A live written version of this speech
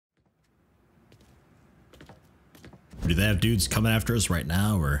Do they have dudes coming after us right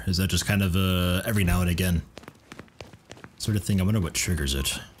now, or is that just kind of every now and again sort of thing? I wonder what triggers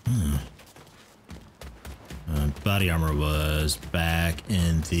it. Body armor was back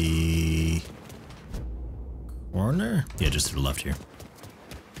in the corner? Yeah, just to the left here.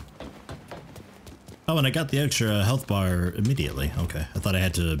 Oh, and I got the extra health bar immediately. Okay, I thought I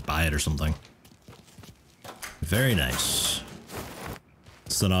had to buy it or something. Very nice.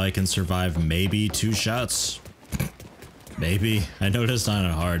 So now I can survive maybe 2 shots. Maybe. I know it's not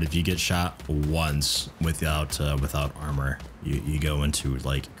hard. If you get shot once without armor, you go into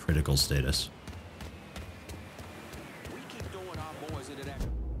like critical status.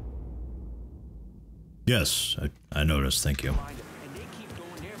 Yes, I noticed. Thank you.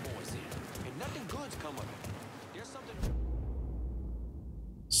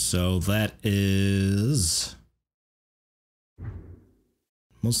 So that is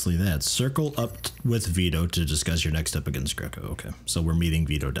mostly that. Circle up with Vito to discuss your next step against Greco. Okay, so we're meeting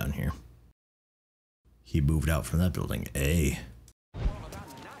Vito down here. He moved out from that building. A.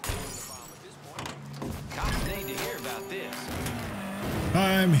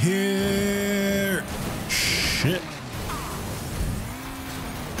 I'm here. Shit.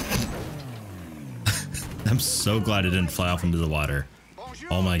 I'm so glad it didn't fly off into the water.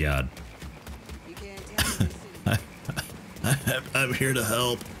 Oh my god. I'm here to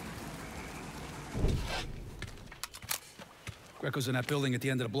help. Greco's in that building at the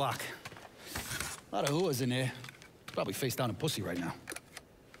end of the block. A lot of whoas in there. Probably face down in pussy right now.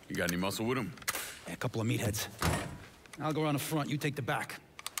 You got any muscle with him? Yeah, a couple of meatheads. I'll go around the front, you take the back.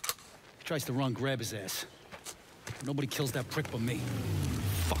 He tries to run, grab his ass. Nobody kills that prick but me.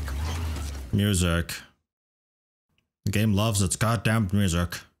 Fuck. Music. The game loves its goddamn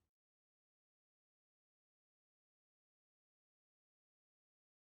music.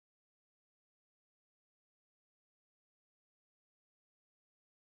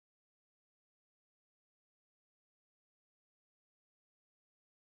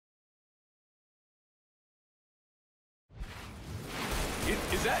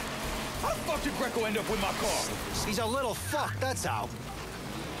 Is that? How the fuck did Greco end up with my car? He's a little fuck, that's how.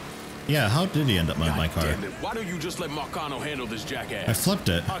 Yeah, how did he end up with my car? Damn it, why don't you just let Marcano handle this jackass? I flipped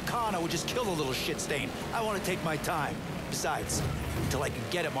it. Marcano would just kill the little shit stain. I want to take my time. Besides, until I can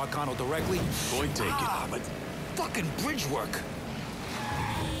get at Marcano directly. Point taken. Ah, but fucking bridge work.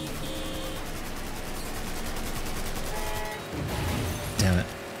 Damn it.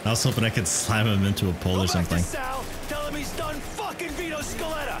 I was hoping I could slam him into a pole or something. Go back to Sal, tell him he's done fucking Vito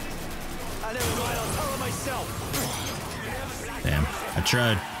Scaletta. I never mind, I'll tell him myself. Damn, I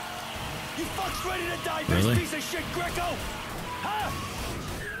tried. You fucks ready to die, Really? piece of shit, Greco? Huh?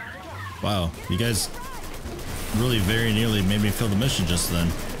 Wow, you guys really very nearly made me fail the mission just then.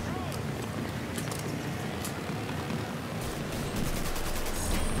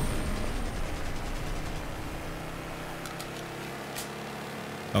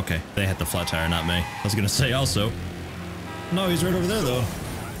 Okay, they hit the flat tire, not me. I was gonna say also. No, he's right over there though.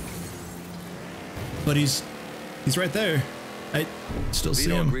 But he's right there. I still see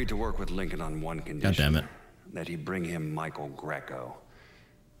Vito him. agreed to work with Lincoln on one condition. God damn it. That he bring him Michael Greco.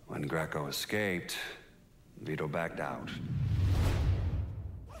 When Greco escaped, Vito backed out.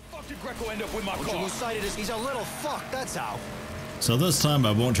 How the fuck did Greco end up with my What car? you cited is he's a little fuck, that's how. So this time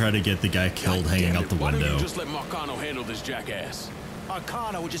I won't try to get the guy killed hanging out the Why window. don't you just let Marcano handle this jackass?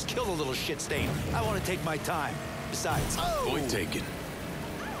 Marcano would just kill the little shit stain. I want to take my time. Besides, Point taken.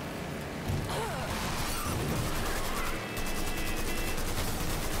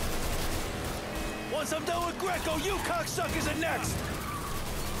 once I'm done with Greco, you cocksuckers are next.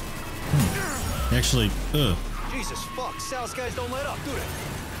 Actually, Jesus fuck, Sal's guys don't let up, do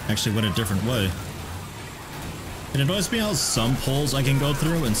they? actually went a different way. It annoys me how some poles I can go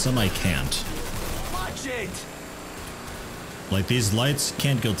through and some I can't. Watch it! Like these lights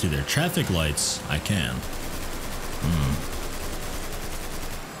can't go through there. Traffic lights, I can.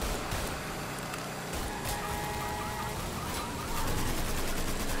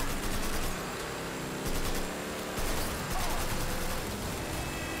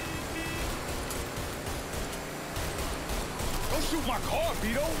 Don't shoot my car,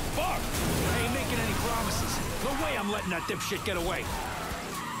 Vito. Fuck. I ain't making any promises. No way I'm letting that dipshit get away.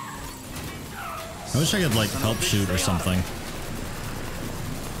 I wish I could like help shoot or something.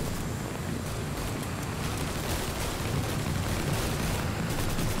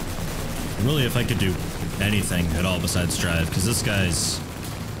 Really, if I could do anything at all besides drive, because this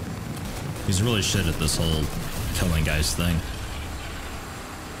he's really shit at this whole killing guys thing.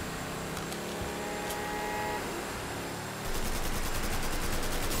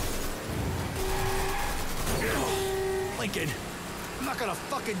 thinking? I'm not gonna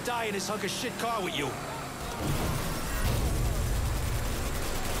fucking die in this hunk of shit car with you.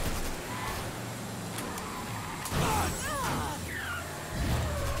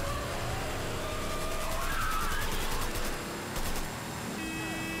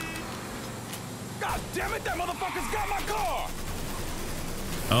 God damn it, that motherfucker's got my car!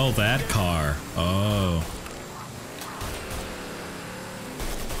 Oh, that car. Oh.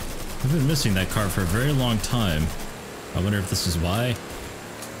 I've been missing that car for a very long time. I wonder if this is why.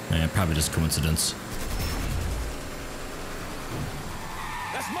 Probably just coincidence.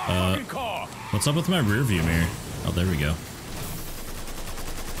 That's my fucking car! What's up with my rear view mirror? Oh, there we go. Over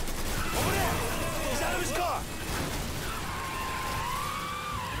there! He's out of his car!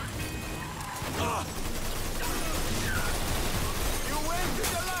 You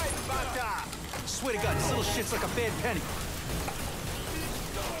wasted your life, Bata! Swear to God, this little shit's like a bad penny.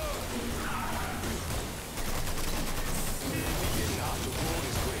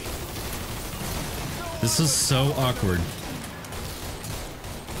 This is so awkward.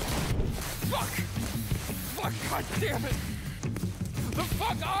 Fuck! Fuck, god damn it! The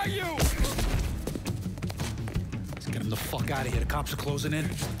fuck are you? Let's get him the fuck out of here. The cops are closing in.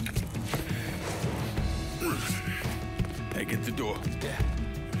 Hey, get the door. Yeah.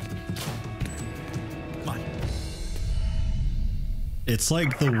 Come on. It's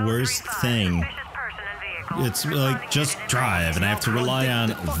like the worst thing. It's like, just drive, and I have to rely on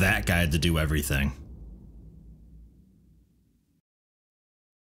that guy to do everything.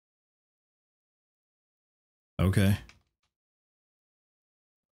 Okay.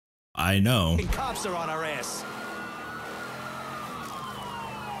 I know. The cops are on our ass.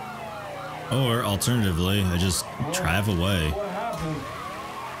 Or alternatively, I just drive away.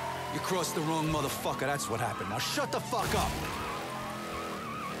 You crossed the wrong motherfucker, that's what happened. Now shut the fuck up.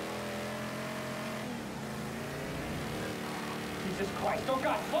 Jesus Christ, oh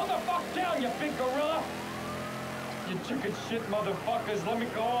God, slow the fuck down, you big gorilla! You chicken shit motherfuckers, let me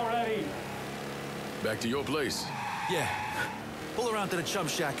go already! Back to your place. Yeah. Pull around to the chum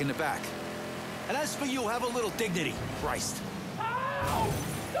shack in the back. And as for you, have a little dignity. Christ. Ow!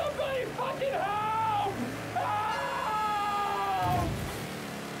 Somebody fucking help! Help!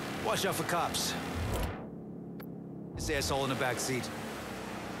 Watch out for cops. This asshole in the back seat.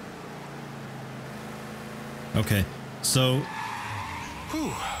 Okay, so...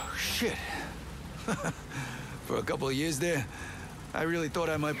 Whew, shit. For a couple of years there, I really thought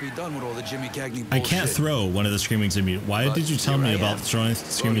I might be done with all the Jimmy Cagney bullshit. I can't throw one of the Screaming Zombies. Why did you tell me about throwing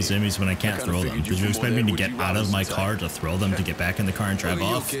Screaming Zombies when I can't throw them? Did you expect me to get out of my car to throw them to get back in the car and drive Look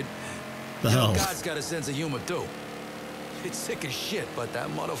at off? you, kid. The You know, hell? God's got a sense of humor, too. It's sick as shit, but that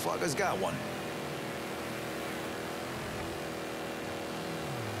motherfucker's got one.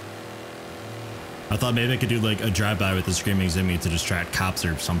 I thought maybe I could do like a drive-by with the Screaming Zombie to distract cops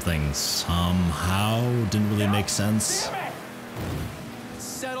or something somehow. Didn't really make sense.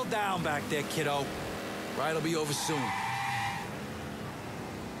 Settle down back there, kiddo. Ride'll be over soon.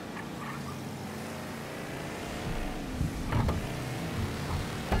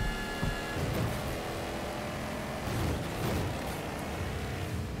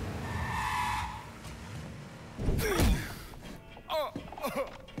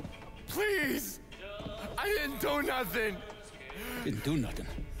 Please! I didn't do nothing! Didn't do nothing.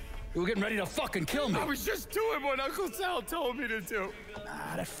 You were getting ready to fucking kill me. I was just doing what Uncle Sal told me to do.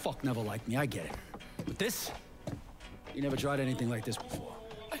 Nah, that fuck never liked me. I get it. But this? You never tried anything like this before.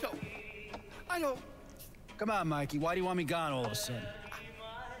 I don't... Come on, Mikey. Why do you want me gone all of a sudden?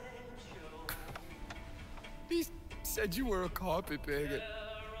 He said you were a carpetbagger.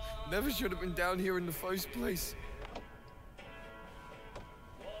 Never should have been down here in the first place.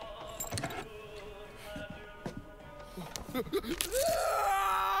 You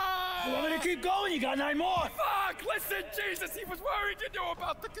want me to keep going? You got 9 more. Fuck! Listen, Jesus, he was worried you knew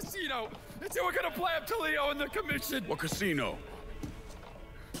about the casino. And so we're gonna play up to Leo and the commission. What casino?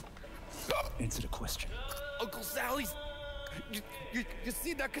 Answer the question. Uncle Sally's... You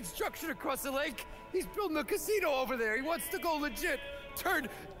see that construction across the lake? He's building a casino over there. He wants to go legit. Turn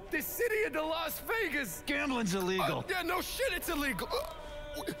this city into Las Vegas. Gambling's illegal. Yeah, no shit, it's illegal.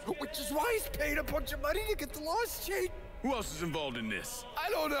 Which is why he's paid a bunch of money to get the laws changed. Who else is involved in this? I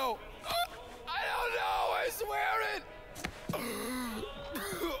don't know. I don't know, I swear it.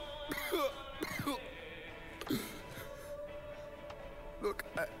 Look,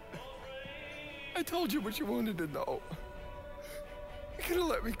 I told you what you wanted to know. You're gonna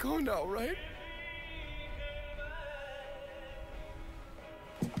let me go now, right?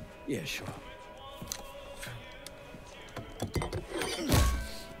 Yeah, sure.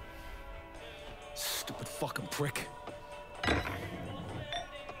 Stupid fucking prick.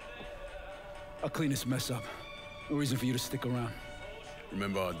 I'll clean this mess up. No reason for you to stick around.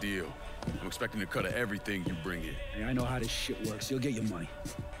 Remember our deal. I'm expecting a cut of everything you bring in. Hey, I know how this shit works. You'll get your money.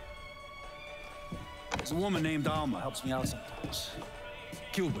 There's a woman named Alma, helps me out sometimes.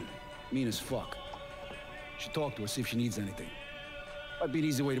 Cuban, mean as fuck. Should talk to her, see if she needs anything. Might be an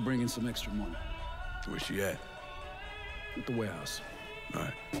easy way to bring in some extra money. Where's she at? At the warehouse. All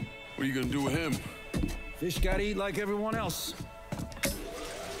right. What are you gonna do with him? Fish gotta eat like everyone else.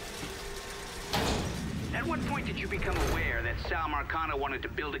 At what point did you become aware that Sal Marcano wanted to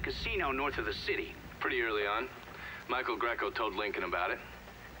build a casino north of the city? Pretty early on. Michael Greco told Lincoln about it.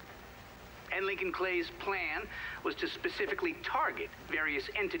 And Lincoln Clay's plan was to specifically target various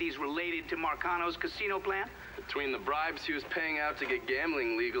entities related to Marcano's casino plan? Between the bribes he was paying out to get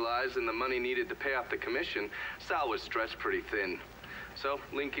gambling legalized and the money needed to pay off the commission, Sal was stretched pretty thin. So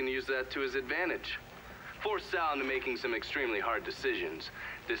Lincoln used that to his advantage. Forced Sal into making some extremely hard decisions.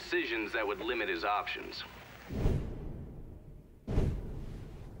 Decisions that would limit his options.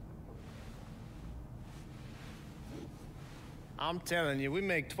 I'm telling you, we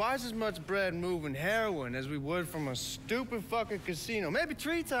make twice as much bread moving heroin as we would from a stupid fucking casino. Maybe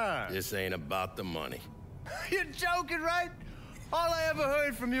 3 times. This ain't about the money. You're joking, right? All I ever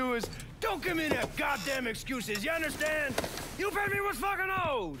heard from you is, don't give me that goddamn excuses, you understand? You pay me what's fucking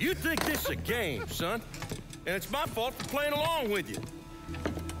owed! You think this is a game, son? And it's my fault for playing along with you.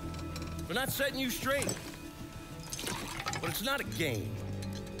 For not setting you straight. But it's not a game.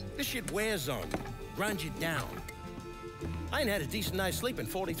 This shit wears on you, grinds you down. I ain't had a decent night's sleep in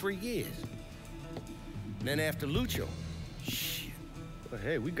 43 years. And then after Lucho, shit. But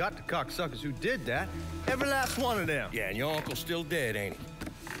hey, we got the cocksuckers who did that. Every last one of them. Yeah, and your uncle's still dead, ain't he?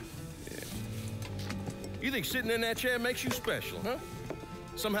 Yeah. You think sitting in that chair makes you special, huh?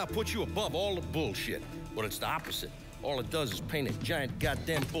 Somehow puts you above all the bullshit. But it's the opposite. All it does is paint a giant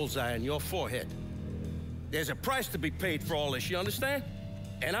goddamn bullseye on your forehead. There's a price to be paid for all this, you understand?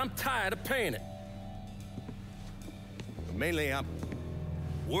 And I'm tired of paying it. But mainly, I'm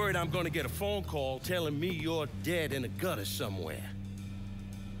worried I'm gonna get a phone call telling me you're dead in a gutter somewhere.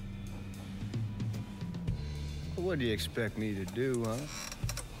 What do you expect me to do, huh?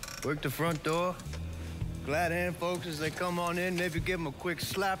 Work the front door? Glad hand folks as they come on in, maybe give them a quick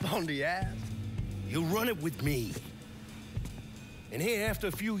slap on the ass? You run it with me. And here, after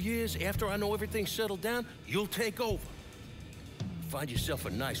a few years, after I know everything's settled down, you'll take over. Find yourself a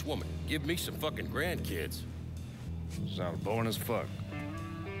nice woman. Give me some fucking grandkids. Sounds boring as fuck.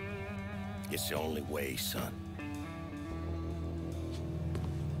 It's the only way, son.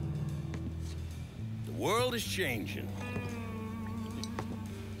 The world is changing.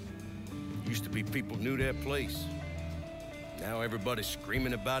 Used to be people knew their place. Now everybody's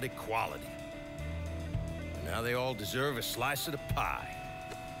screaming about equality. And now they all deserve a slice of the pie.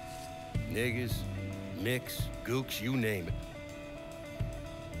 Niggas, micks, gooks, you name it.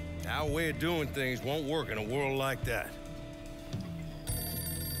 Our way of doing things won't work in a world like that.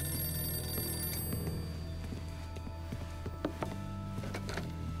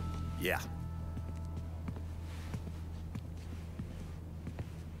 Yeah.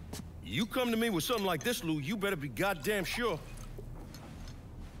 You come to me with something like this, Lou, you better be goddamn sure.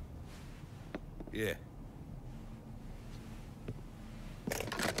 Yeah.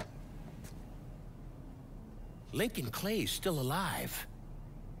 Lincoln Clay is still alive.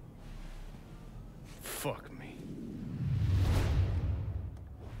 Fuck me.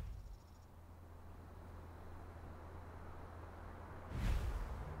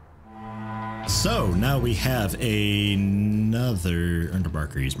 So now we have another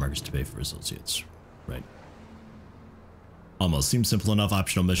undermarker. Use markers to pay for associates. Right. Almost seems simple enough.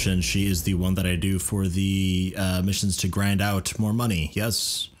 Optional mission. She is the one that I do for the missions to grind out more money.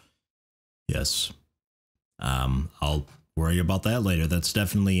 Yes. Yes. I'll worry about that later. That's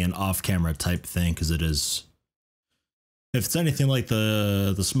definitely an off-camera type thing because it is. If it's anything like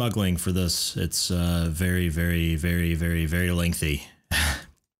the smuggling for this, it's very, very, very, very, very lengthy.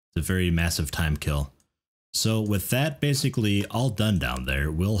 It's a very massive time kill. So with that basically all done down there,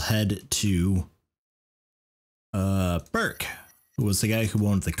 we'll head to Burke, who was the guy who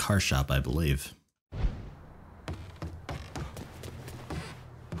owned the car shop, I believe.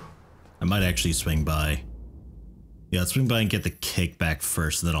 I might actually swing by. Yeah, let's swing by and get the kickback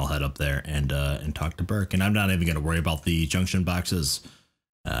first, then I'll head up there and talk to Burke. And I'm not even going to worry about the junction boxes.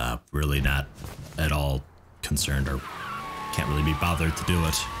 Really not at all concerned or can't really be bothered to do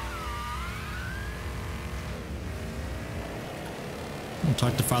it. I'll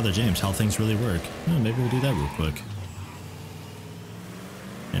talk to Father James, how things really work. Oh, maybe we'll do that real quick.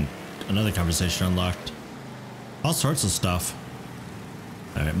 And another conversation unlocked. All sorts of stuff.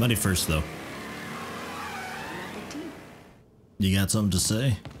 All right, money first, though. You got something to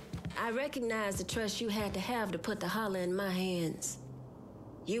say? I recognize the trust you had to have to put the holler in my hands.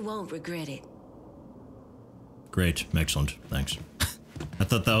 You won't regret it. Great. Excellent. Thanks. I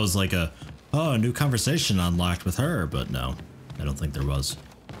thought that was like a new conversation unlocked with her, but no, I don't think there was.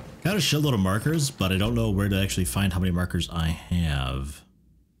 Got a shitload of markers, but I don't know where to actually find how many markers I have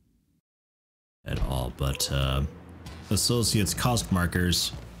at all. But associates cost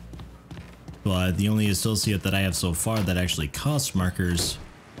markers. But the only associate that I have so far that actually costs markers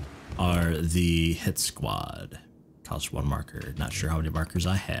are the hit squad. Cost 1 marker. Not sure how many markers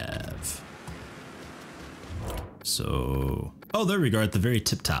I have. So, oh, there we go, at the very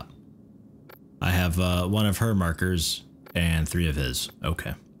tip top. I have 1 of her markers and 3 of his.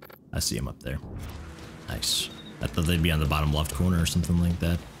 Okay, I see him up there. Nice. I thought they'd be on the bottom left corner or something like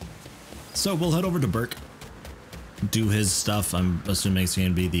that. So we'll head over to Burke, do his stuff. I'm assuming it's going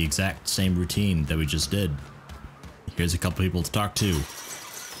to be the exact same routine that we just did. Here's a couple people to talk to.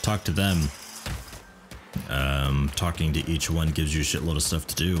 Talk to them. Talking to each one gives you a shitload of stuff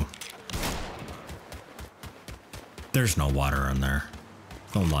to do. There's no water in there.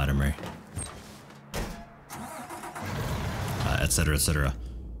 Don't lie to me. Etc, etc.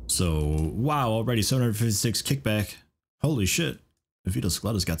 So, wow, already 756 kickback. Holy shit. Vito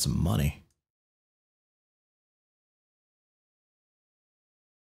Scaleta's got some money.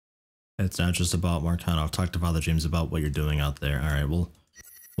 It's not just about Marcano. Talk to Father James about what you're doing out there. Alright, we'll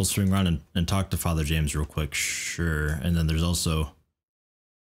swing around and talk to Father James real quick. Sure. And then there's also...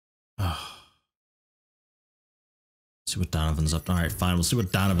 see what Donovan's up to. Alright, fine. We'll see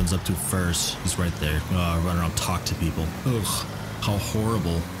what Donovan's up to first. He's right there. Run around, talk to people. Ugh. How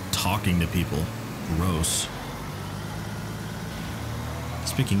horrible. Talking to people. Gross.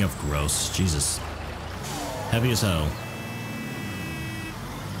 Speaking of gross, Jesus. Heavy as hell.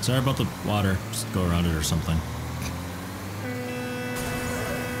 Sorry about the water. Just go around it or something.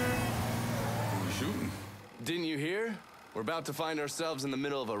 Shooting. Didn't you hear? We're about to find ourselves in the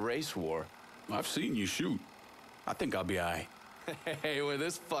middle of a race war. I've seen you shoot. I think I'll be alright. Hey, with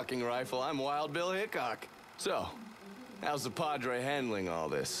this fucking rifle, I'm Wild Bill Hickok. So, how's the Padre handling all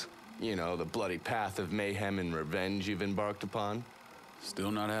this? You know, the bloody path of mayhem and revenge you've embarked upon?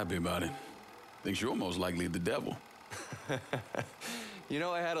 Still not happy about it. Thinks you're most likely the devil. You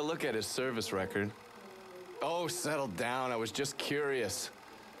know, I had a look at his service record. Oh, settle down. I was just curious.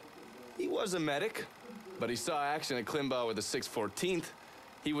 He was a medic, but he saw action at Klimbaugh with the 614th.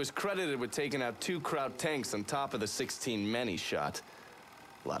 He was credited with taking out 2 Kraut tanks on top of the 16 men he shot.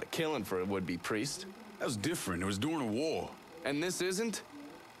 A lot of killing for a would-be priest. That was different. It was during a war. And this isn't?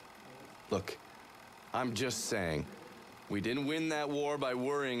 Look, I'm just saying, we didn't win that war by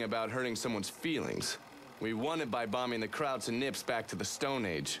worrying about hurting someone's feelings. We won it by bombing the Krauts and Nips back to the Stone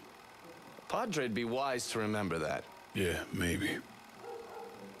Age. Padre'd be wise to remember that. Yeah, maybe.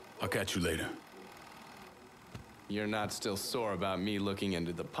 I'll catch you later. You're not still sore about me looking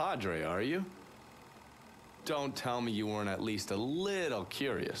into the Padre, are you? Don't tell me you weren't at least a little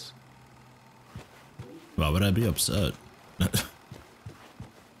curious. Why would I be upset?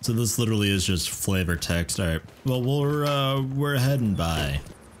 So this literally is just flavor text. All right. Well, we're heading by.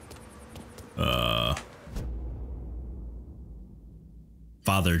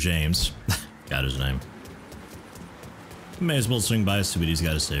 Father James. Got his name. May as well swing by, see what he's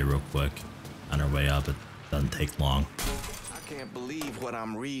got to say real quick. On our way up, it doesn't take long. I can't believe what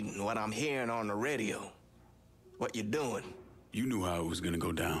I'm reading, what I'm hearing on the radio. What you doing? You knew how it was gonna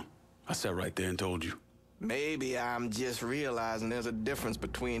go down. I sat right there and told you. Maybe I'm just realizing there's a difference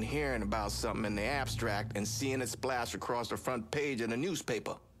between hearing about something in the abstract and seeing it splash across the front page in a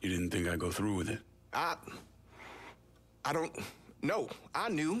newspaper. You didn't think I'd go through with it? I don't... No, I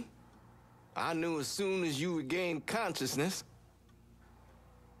knew. I knew as soon as you regained consciousness.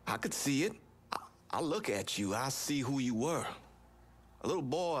 I could see it. I look at you, I see who you were. A little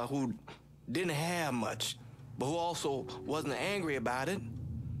boy who didn't have much, but who also wasn't angry about it.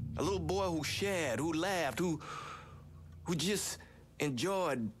 A little boy who shared, who laughed, who just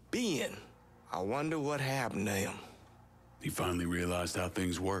enjoyed being. I wonder what happened to him. He finally realized how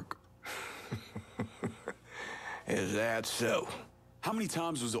things work. Is that so? How many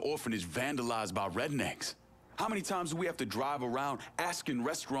times was the orphanage vandalized by rednecks? How many times do we have to drive around asking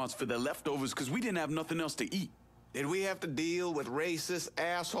restaurants for their leftovers because we didn't have nothing else to eat? Did we have to deal with racist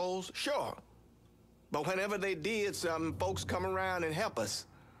assholes? Sure. But whenever they did something, folks come around and help us.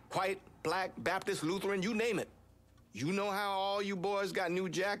 White, black, Baptist, Lutheran, you name it. You know how all you boys got new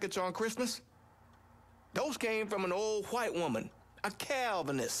jackets on Christmas? Those came from an old white woman, a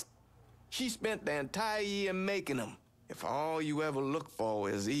Calvinist. She spent the entire year making them. If all you ever look for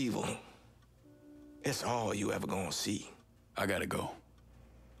is evil, it's all you ever gonna see. I gotta go.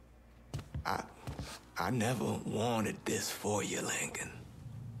 I never wanted this for you, Lincoln.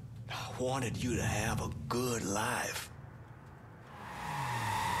 I wanted you to have a good life.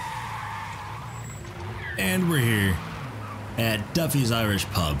 And we're here at Duffy's Irish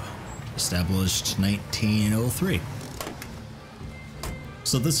Pub, established 1903.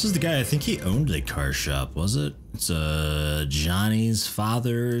 So this is the guy, I think he owned a car shop, was it? It's Johnny's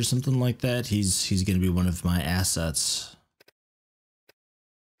father or something like that. He's gonna be one of my assets,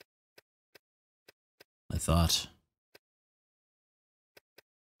 I thought.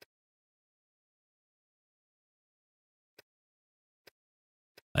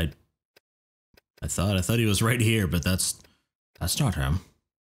 I thought he was right here, but that's not him.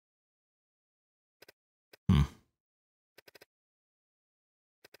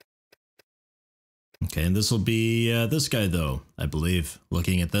 Okay, and this will be this guy though, I believe.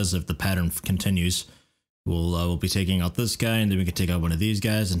 Looking at this, if the pattern continues, we'll be taking out this guy, and then we can take out one of these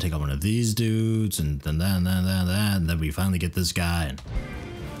guys, and take out one of these dudes, and then that, and then we finally get this guy. And,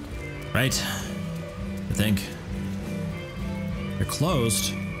 right? I think. You're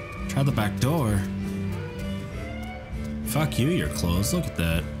closed. Try the back door. Fuck you, you're closed. Look at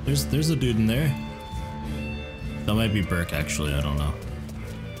that. There's a dude in there. That might be Burke, actually. I don't know.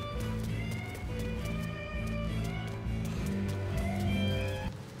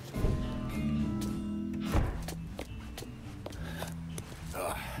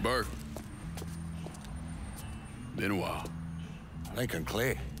 Burke. Been a while. Lincoln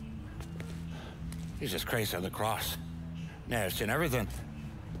Clay. Jesus Christ on the cross. Now I've seen everything.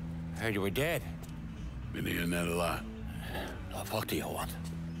 Heard you were dead. Been hearing that a lot. What the fuck do you want?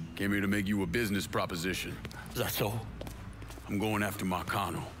 Came here to make you a business proposition. Is that so? I'm going after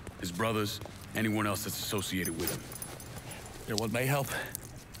Marcano, his brothers, anyone else that's associated with him. You want my help?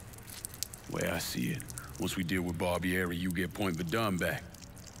 Way I see it, once we deal with Barbieri, you get Point Verdun back.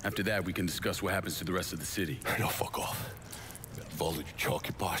 After that, we can discuss what happens to the rest of the city. No, fuck off. Involved in your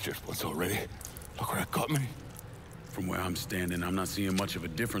chalky postures once already. Look where it got me. From where I'm standing, I'm not seeing much of a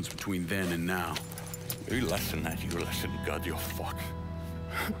difference between then and now. You listen, you listen, God, you fuck.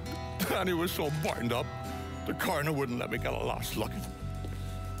 Danny was so burned up, the coroner wouldn't let me get a last look.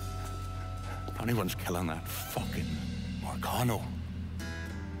 If anyone's killing that fucking Marcano,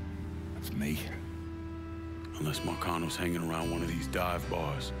 it's me. Unless Marcano's hanging around one of these dive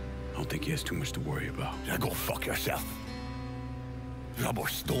bars, I don't think he has too much to worry about. Yeah, go fuck yourself. There's got more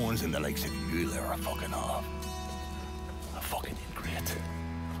stones in the lakes than you there are fucking off. A fucking ingrate.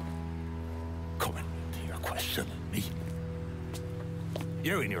 Coming to your question, me.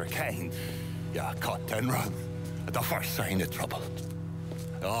 You and your kind, you cut and run at the first sign of trouble.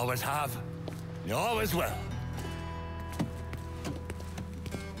 You always have, you always will.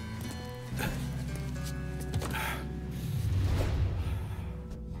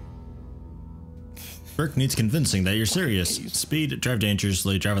 Burke needs convincing that you're serious. Speed, drive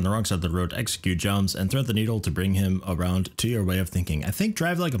dangerously, drive on the wrong side of the road, execute jumps, and thread the needle to bring him around to your way of thinking. I think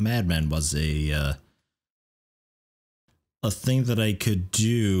drive like a madman was a thing that I could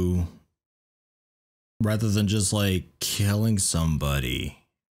do rather than just like killing somebody.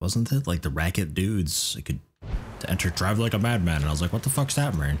 Wasn't it? Like the racket dudes. I could enter drive like a madman, and I was like, what the fuck's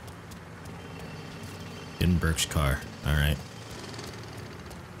that, man? Get in Burke's car. All right.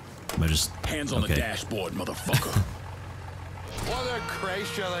 Am I just hands on the dashboard, motherfucker? What the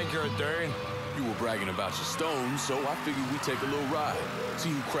Christ you think you're doing? You were bragging about your stones, so I figured we'd take a little ride. See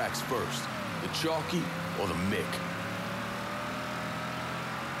who cracks first, the Chalky or the Mick.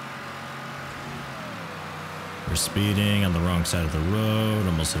 We're speeding on the wrong side of the road.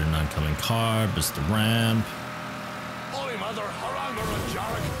 Almost hit an oncoming car. Missed the ramp. Holy mother, around the road,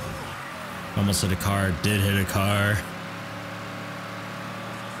 Jarek. Almost hit a car. Did hit a car.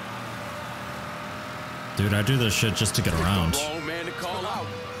 Dude, I do this shit just to get around. Wrong man to call out.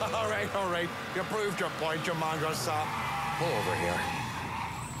 All right. You proved your point, you mongrel sap. Pull over here.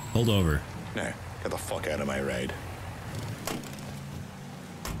 Hold over. Now, get the fuck out of my ride.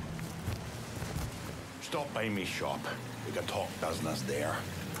 Stop by me shop. We can talk business there.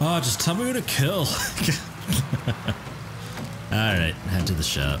 Oh, just tell me who to kill. Alright, head to the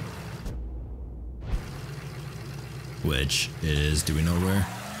shop. Which is, do we know where?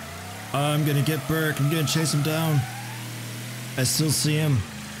 I'm gonna get Burke. I'm gonna chase him down. I still see him.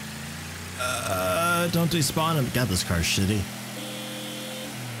 Don't despawn him. God, this car's shitty.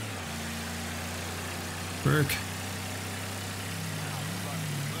 Burke.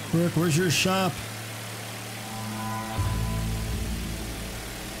 Burke, where's your shop?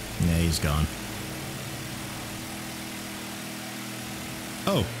 Yeah, he's gone.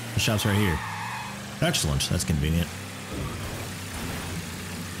 Oh, the shop's right here. Excellent, that's convenient.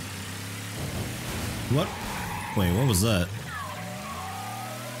 What? Wait, what was that?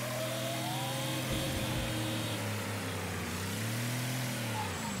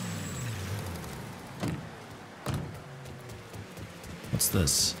 What's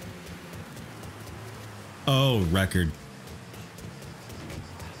this? Oh, record.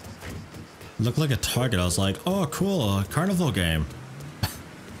 Looked like a target. I was like, oh, cool, a carnival game.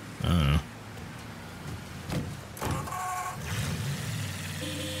 I don't know.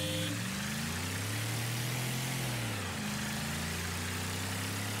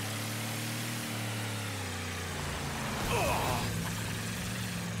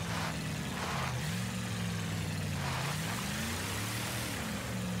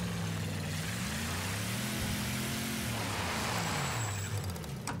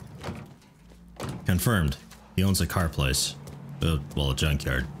 Confirmed. He owns a car place. Well, a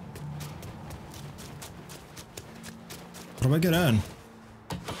junkyard. How do I get in?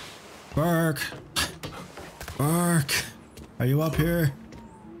 Burke! Burke! Are you up here?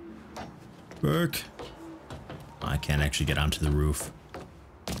 Burke? I can't actually get onto the roof.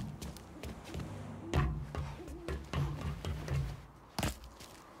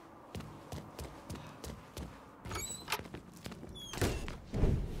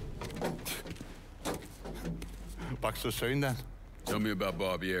 Back so soon then? Tell me about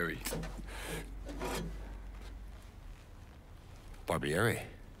Barbieri. Barbieri?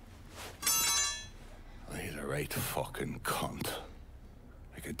 He's a right fucking cunt.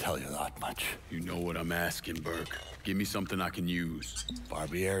 I can tell you that much. You know what I'm asking, Burke. Give me something I can use.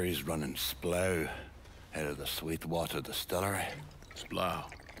 Barbieri's running Splow out of the Sweetwater distillery. Splow?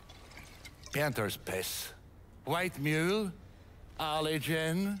 Painter's piss. White mule. Alley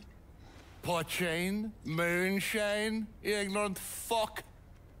gin. Poachine, moonshine, you ignorant fuck.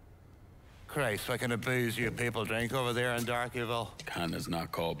 Christ, what kind of booze you people drink over there in Darkyville? Kinda's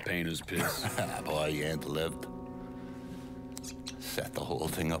not called painter's piss. Boy, you ain't lived. Set the whole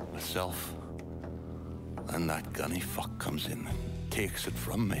thing up myself. And that gunny fuck comes in and takes it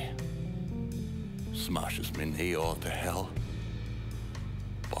from me. Smashes me knee all to hell.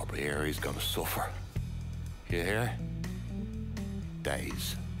 Barbieri's gonna suffer. You hear?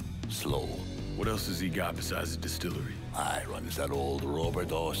 Dies. Slow. What else has he got besides the distillery? I runs that old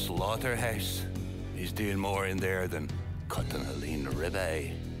Bordeaux slaughterhouse. He's doing more in there than cutting a lean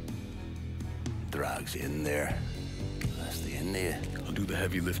ribeye. Drags in there. That's the end of you. I'll do the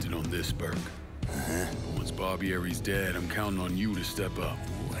heavy lifting on this, Burke. Once Barbieri's dead, I'm counting on you to step up.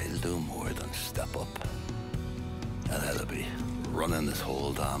 I'll do more than step up. I'll either be running this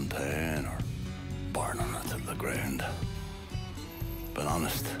whole damn town or burning it to the ground. But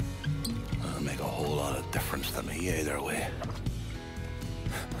honest, it'll make a whole lot of difference to me either way.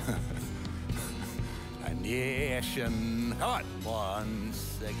 A nation, come on,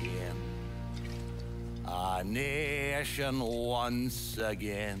 once again. A nation once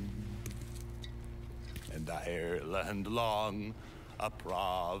again. And Ireland long, a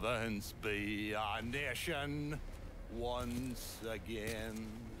province be a nation once again.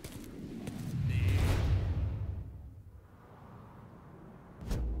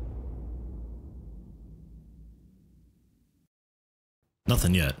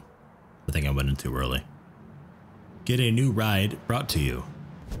 Nothing yet. I think I went in too early. Get a new ride brought to you.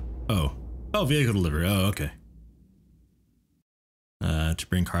 Oh. Oh, vehicle delivery. Oh, okay. To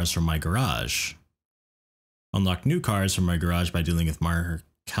bring cars from my garage. Unlock new cars from my garage by dealing with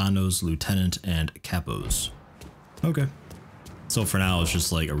Marcano's lieutenant and capos. Okay. So for now, it's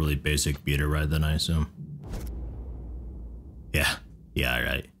just like a really basic beater ride then, I assume. Yeah. Yeah,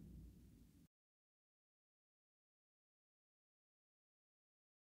 alright.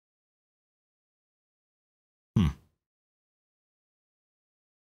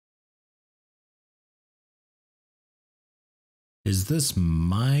 Is this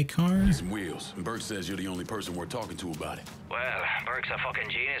my car? Need some wheels. And Burke says you're the only person we're talking to about it. Well, Burke's a fucking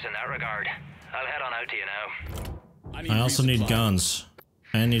genius in that regard. I'll head on out to you now. I also need guns.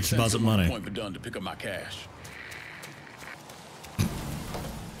 I need deposit money. Point for done to pick up my cash.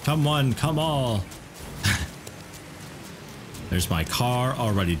 Come on, come on. There's my car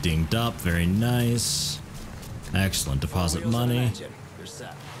already dinged up. Very nice. Excellent. Deposit money.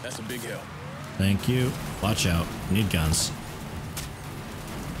 That's a big help. Thank you. Watch out. Need guns.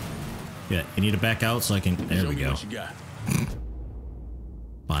 Yeah, you need to back out so I can. There we go.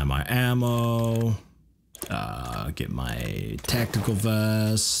 Buy my ammo. Get my tactical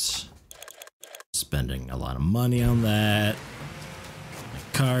vest. Spending a lot of money on that.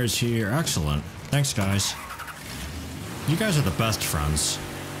 Car's here. Excellent. Thanks, guys. You guys are the best friends.